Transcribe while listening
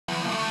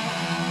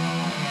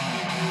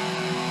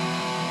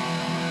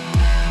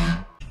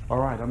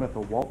Alright, I'm at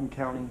the Walton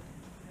County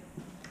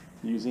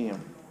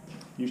Museum.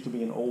 Used to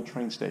be an old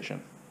train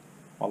station.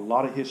 A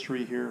lot of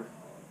history here.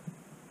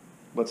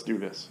 Let's do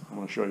this. I'm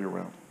going to show you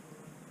around.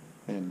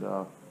 And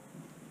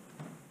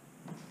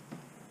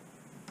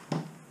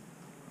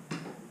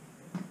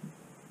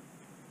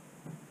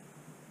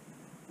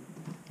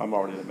I'm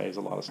already amazed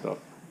at a lot of stuff.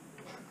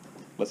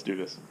 Let's do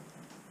this.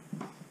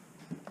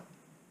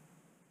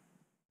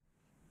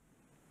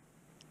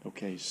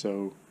 Okay,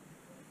 so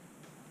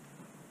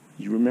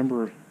you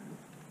remember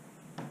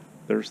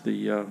there's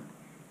the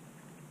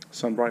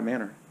SunBright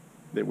Manor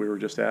that we were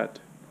just at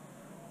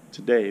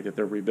today that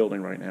they're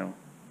rebuilding right now.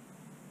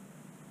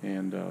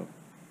 And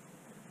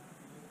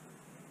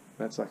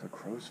that's like a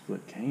crow's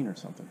foot cane or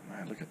something.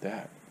 Man, look at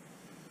that.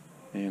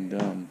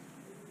 And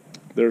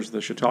there's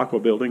the Chautauqua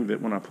building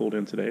that when I pulled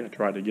in today I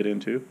tried to get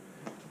into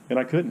and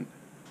I couldn't.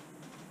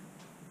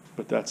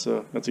 But that's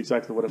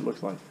exactly what it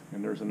looks like.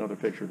 And there's another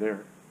picture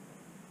there.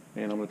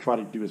 And I'm going to try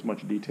to do as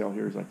much detail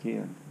here as I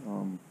can.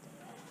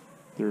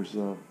 There's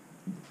a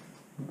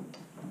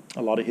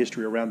lot of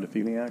history around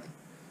Defuniak,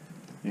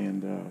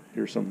 and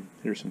here's some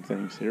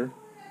things here.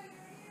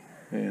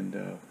 And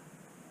look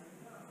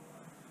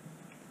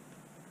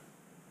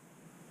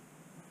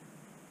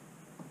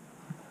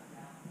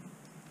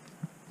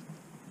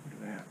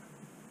at that.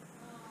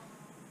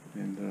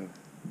 And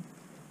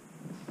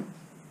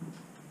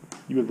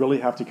you would really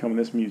have to come in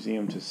this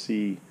museum to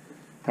see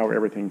how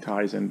everything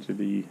ties into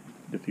the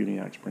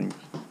Defuniak Springs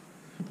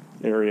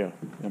area.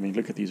 I mean,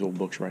 look at these old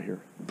books right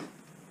here.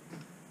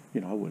 You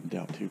know, I wouldn't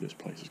doubt too this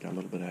place has got a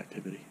little bit of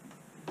activity.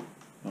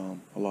 A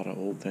lot of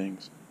old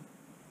things.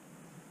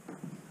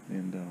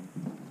 And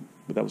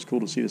but that was cool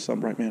to see the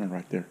SunBright Manor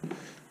right there.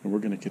 And we're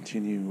going to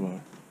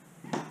continue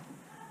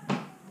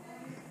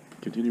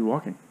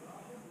walking.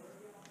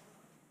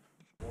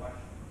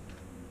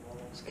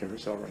 This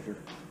carousel right here.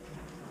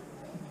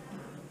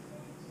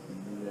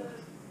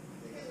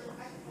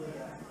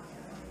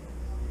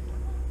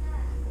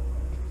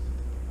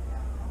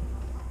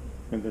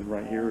 And then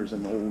right here is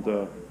an old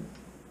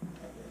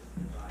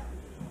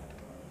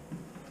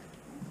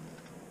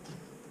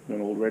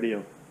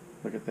radio.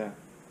 Look at that.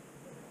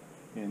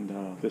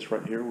 And this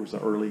right here was the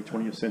early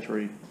 20th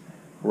century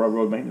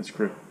railroad maintenance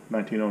crew,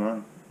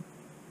 1909.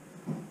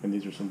 And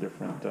these are some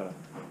different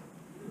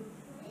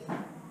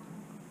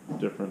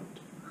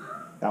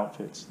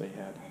outfits they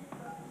had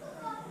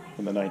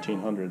in the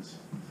 1900s. It's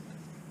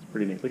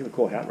pretty neat. Look at the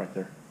cool hat right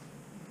there.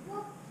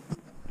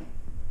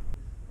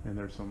 And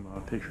there's some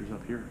pictures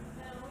up here.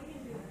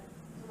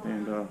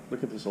 And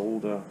look at this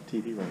old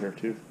TV right here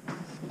too.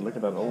 Look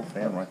at that old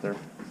fan right there.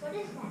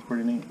 It's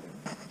pretty neat.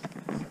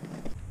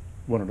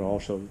 Wanted to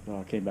also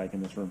came back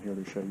in this room here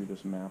to show you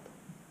this map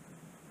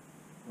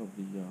of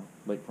the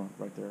lakefront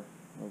right there,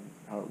 of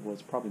how it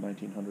was probably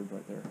 1900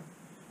 right there.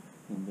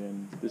 And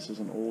then this is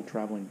an old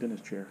traveling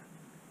dentist chair.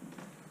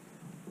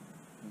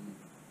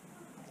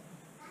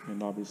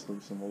 And obviously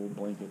some old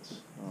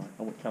blankets.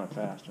 I went kind of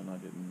fast and I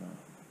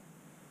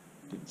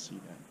didn't see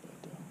that, but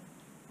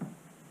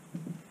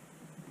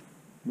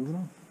moving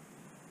on.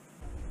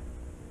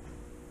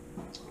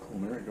 Cool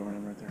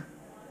merry-go-round right there,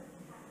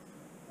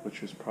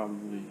 which is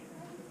probably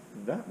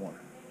that one.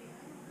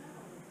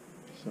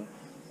 So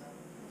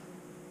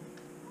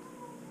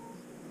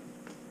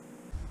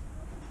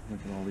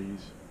look at all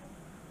these,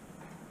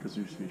 because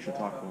there used to be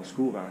Chautauqua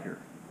School out here,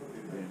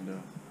 and the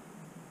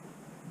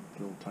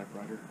little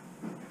typewriter.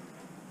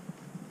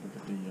 Look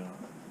at the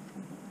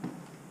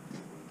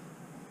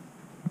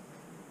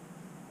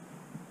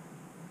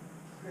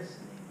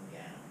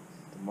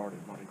Mardi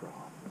Gras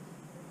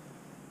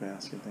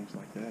mask and things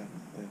like that.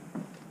 Then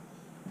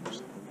there's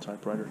an old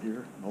typewriter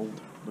here,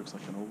 looks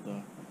like an old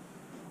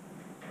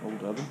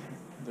oven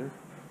there.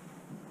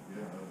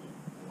 Look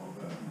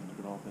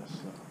at all this,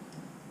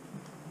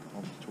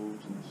 all these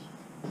tools and this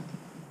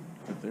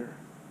right there.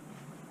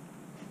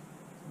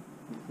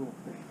 Pretty cool.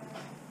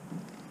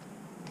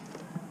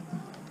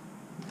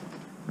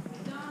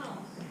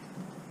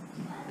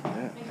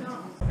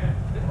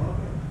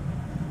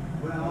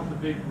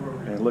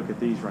 And look at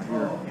these right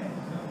here.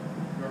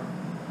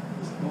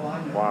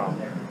 Wow.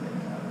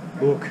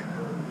 Look.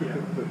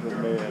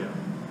 Man.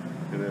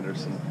 And then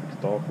there's some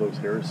doll clothes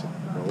here, some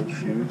old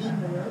shoes,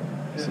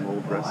 some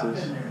old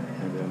dresses,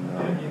 and then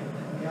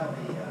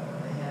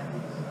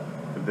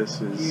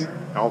this is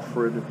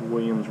Alfred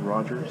Williams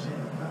Rogers,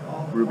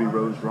 Ruby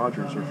Rose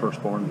Rogers, her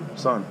firstborn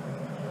son.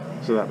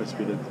 So that must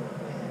be the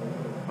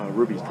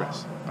Ruby's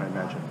dress, I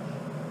imagine.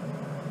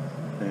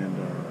 And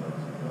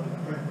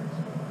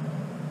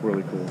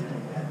really cool. And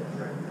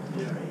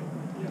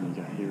you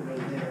got here.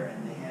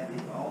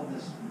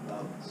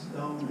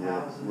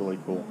 It's really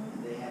cool.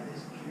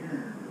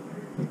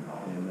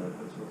 And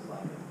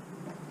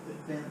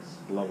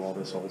love all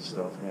this old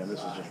stuff, man. This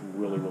is just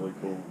really, really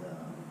cool.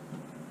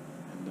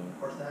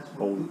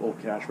 And old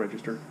cash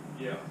register.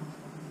 Yeah.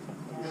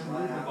 So,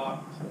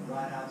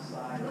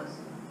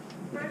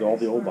 look at all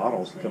the old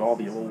bottles. Look at all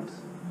the old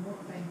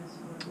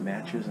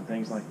matches and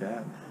things like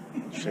that.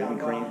 Shaving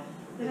cream.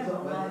 They have a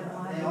lot of They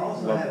lines.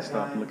 also Love have that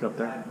stuff. a guy, Look up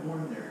there. guy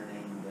born there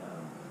named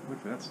Look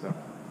at that stuff.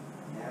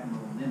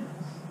 Admiral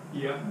Nimitz.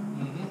 Yeah.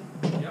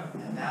 Mm-hmm. Yep.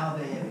 And now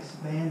they have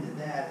expanded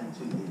that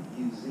into the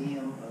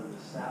Museum of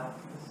the South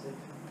Pacific.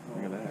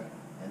 Look at that.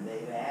 And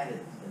they've added,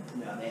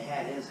 you know, they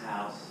had his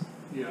house.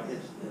 Yeah.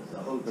 It's a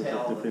There's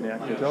hotel. the Defuniak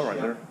hotel right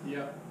there.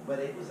 Yeah. But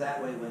it was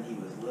that way when he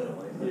was little.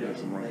 They Yeah.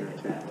 didn't make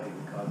it that way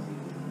because he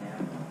was an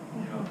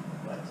admiral. Yeah.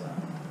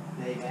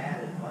 But they've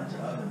added a bunch of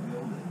other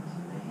buildings.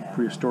 They have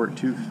Prehistoric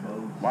tooth.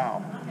 boats,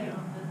 Wow.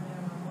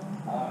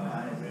 all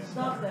kinds of It's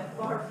stuff. not that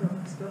far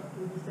from stuff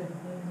we just had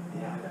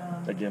there. Yeah.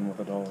 And, Again with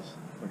the dolls.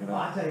 Look at Well,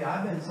 I that. tell you,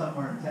 I've been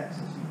somewhere in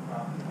Texas you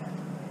probably haven't.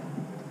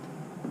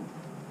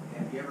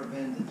 Have you ever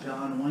been to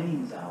John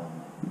Wayne's Alamo?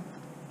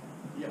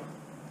 Yeah.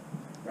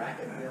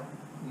 Bracketville?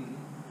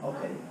 Mm-hmm.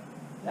 Okay,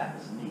 that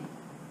was neat.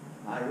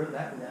 I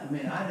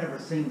mean, I never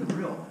seen the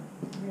real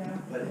one, yeah.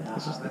 but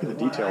Let's just but look at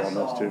the the detail one I on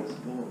those saw two.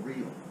 was more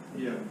real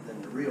Yeah.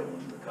 than the real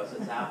one because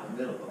it's out in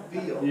the middle of a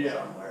field Yeah.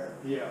 somewhere.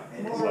 Yeah.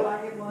 And it's More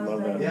like it was love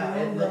back in that. the Yeah,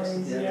 it old looks-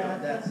 days, yeah,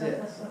 that's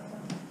it.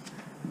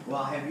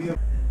 Well, have you?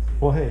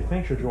 Well, hey,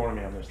 thanks for joining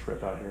me on this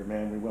trip out here,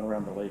 man. We went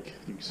around the lake,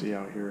 you can see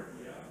out here,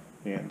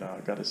 and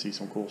got to see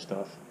some cool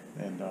stuff.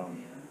 And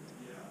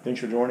thanks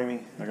for joining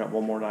me. I got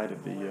one more night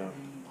at the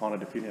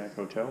haunted Defuniak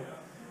Hotel.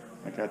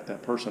 I got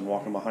that person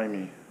walking behind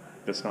me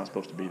that's not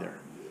supposed to be there.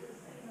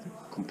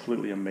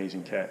 Completely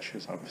amazing catch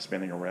as I'm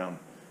spinning around.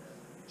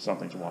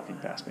 Something's walking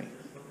past me.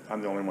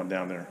 I'm the only one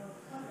down there.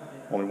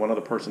 Only one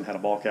other person had a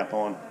ball cap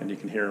on, and you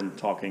can hear him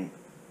talking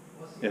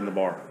in the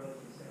bar.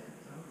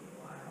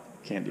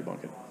 Can't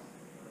debunk it.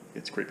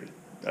 It's creepy.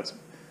 That's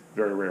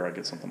very rare I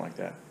get something like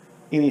that.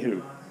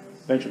 Anywho,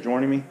 thanks for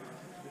joining me.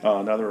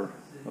 Another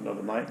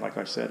night, like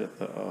I said, at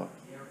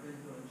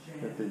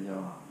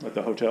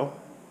the hotel,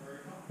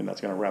 and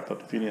that's going to wrap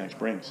up Defuniak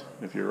Springs.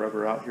 If you're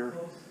ever out here,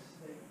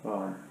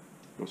 go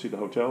see the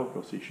hotel,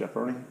 go see Chef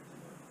Ernie,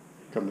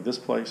 come to this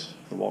place,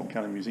 the Walton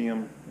County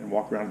Museum, and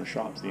walk around the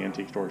shops, the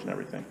antique stores, and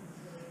everything.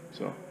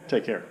 So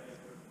take care.